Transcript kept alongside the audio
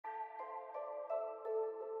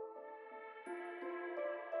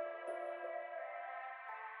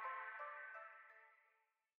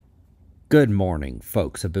Good morning,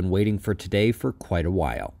 folks. I've been waiting for today for quite a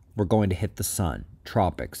while. We're going to hit the sun,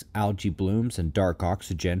 tropics, algae blooms, and dark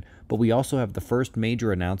oxygen, but we also have the first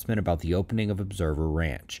major announcement about the opening of Observer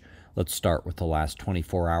Ranch. Let's start with the last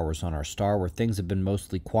 24 hours on our star, where things have been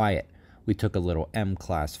mostly quiet. We took a little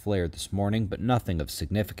M-class flare this morning, but nothing of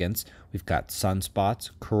significance. We've got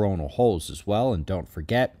sunspots, coronal holes as well, and don't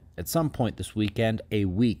forget, at some point this weekend, a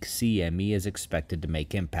weak CME is expected to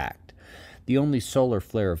make impact. The only solar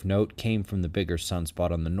flare of note came from the bigger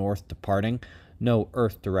sunspot on the north departing. No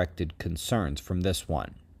Earth-directed concerns from this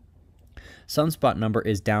one. Sunspot number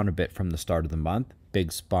is down a bit from the start of the month.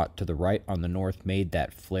 Big spot to the right on the north made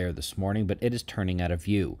that flare this morning, but it is turning out of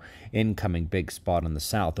view. Incoming big spot on the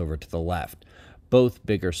south over to the left. Both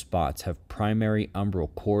bigger spots have primary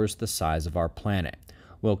umbral cores the size of our planet.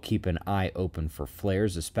 We'll keep an eye open for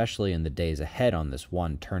flares, especially in the days ahead on this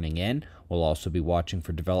one turning in. We'll also be watching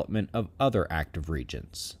for development of other active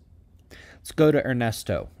regions. Let's go to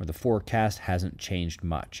Ernesto, where the forecast hasn't changed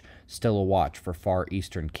much. Still a watch for far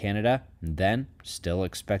eastern Canada, and then still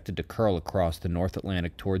expected to curl across the North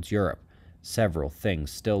Atlantic towards Europe. Several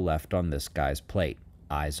things still left on this guy's plate.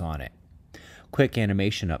 Eyes on it. Quick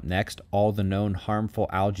animation up next, all the known harmful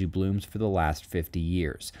algae blooms for the last 50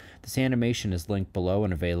 years. This animation is linked below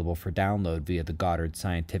and available for download via the Goddard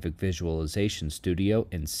Scientific Visualization Studio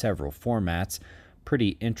in several formats.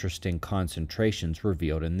 Pretty interesting concentrations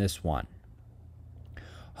revealed in this one.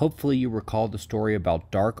 Hopefully you recall the story about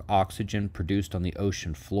dark oxygen produced on the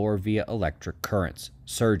ocean floor via electric currents,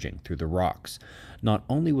 surging through the rocks. Not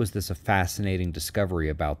only was this a fascinating discovery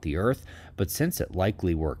about the Earth, but since it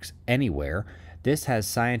likely works anywhere, this has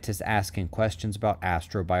scientists asking questions about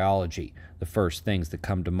astrobiology. The first things that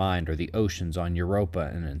come to mind are the oceans on Europa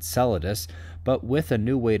and Enceladus, but with a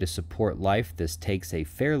new way to support life, this takes a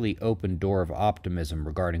fairly open door of optimism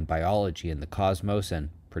regarding biology in the cosmos and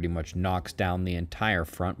pretty much knocks down the entire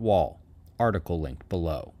front wall. Article linked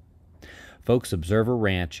below. Folks, Observer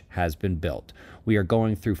Ranch has been built. We are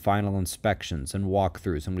going through final inspections and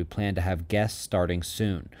walkthroughs, and we plan to have guests starting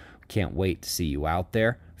soon. Can't wait to see you out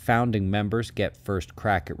there. Founding members get first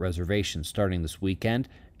crack at reservations starting this weekend.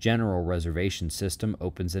 General reservation system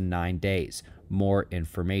opens in 9 days. More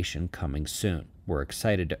information coming soon. We're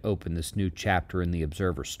excited to open this new chapter in the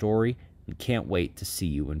Observer story and can't wait to see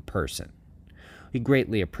you in person. We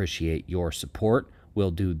greatly appreciate your support.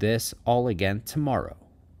 We'll do this all again tomorrow.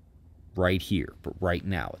 Right here, but right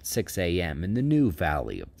now at 6 a.m. in the new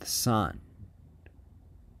Valley of the Sun.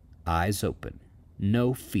 Eyes open.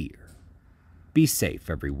 No fear. Be safe,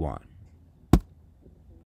 everyone.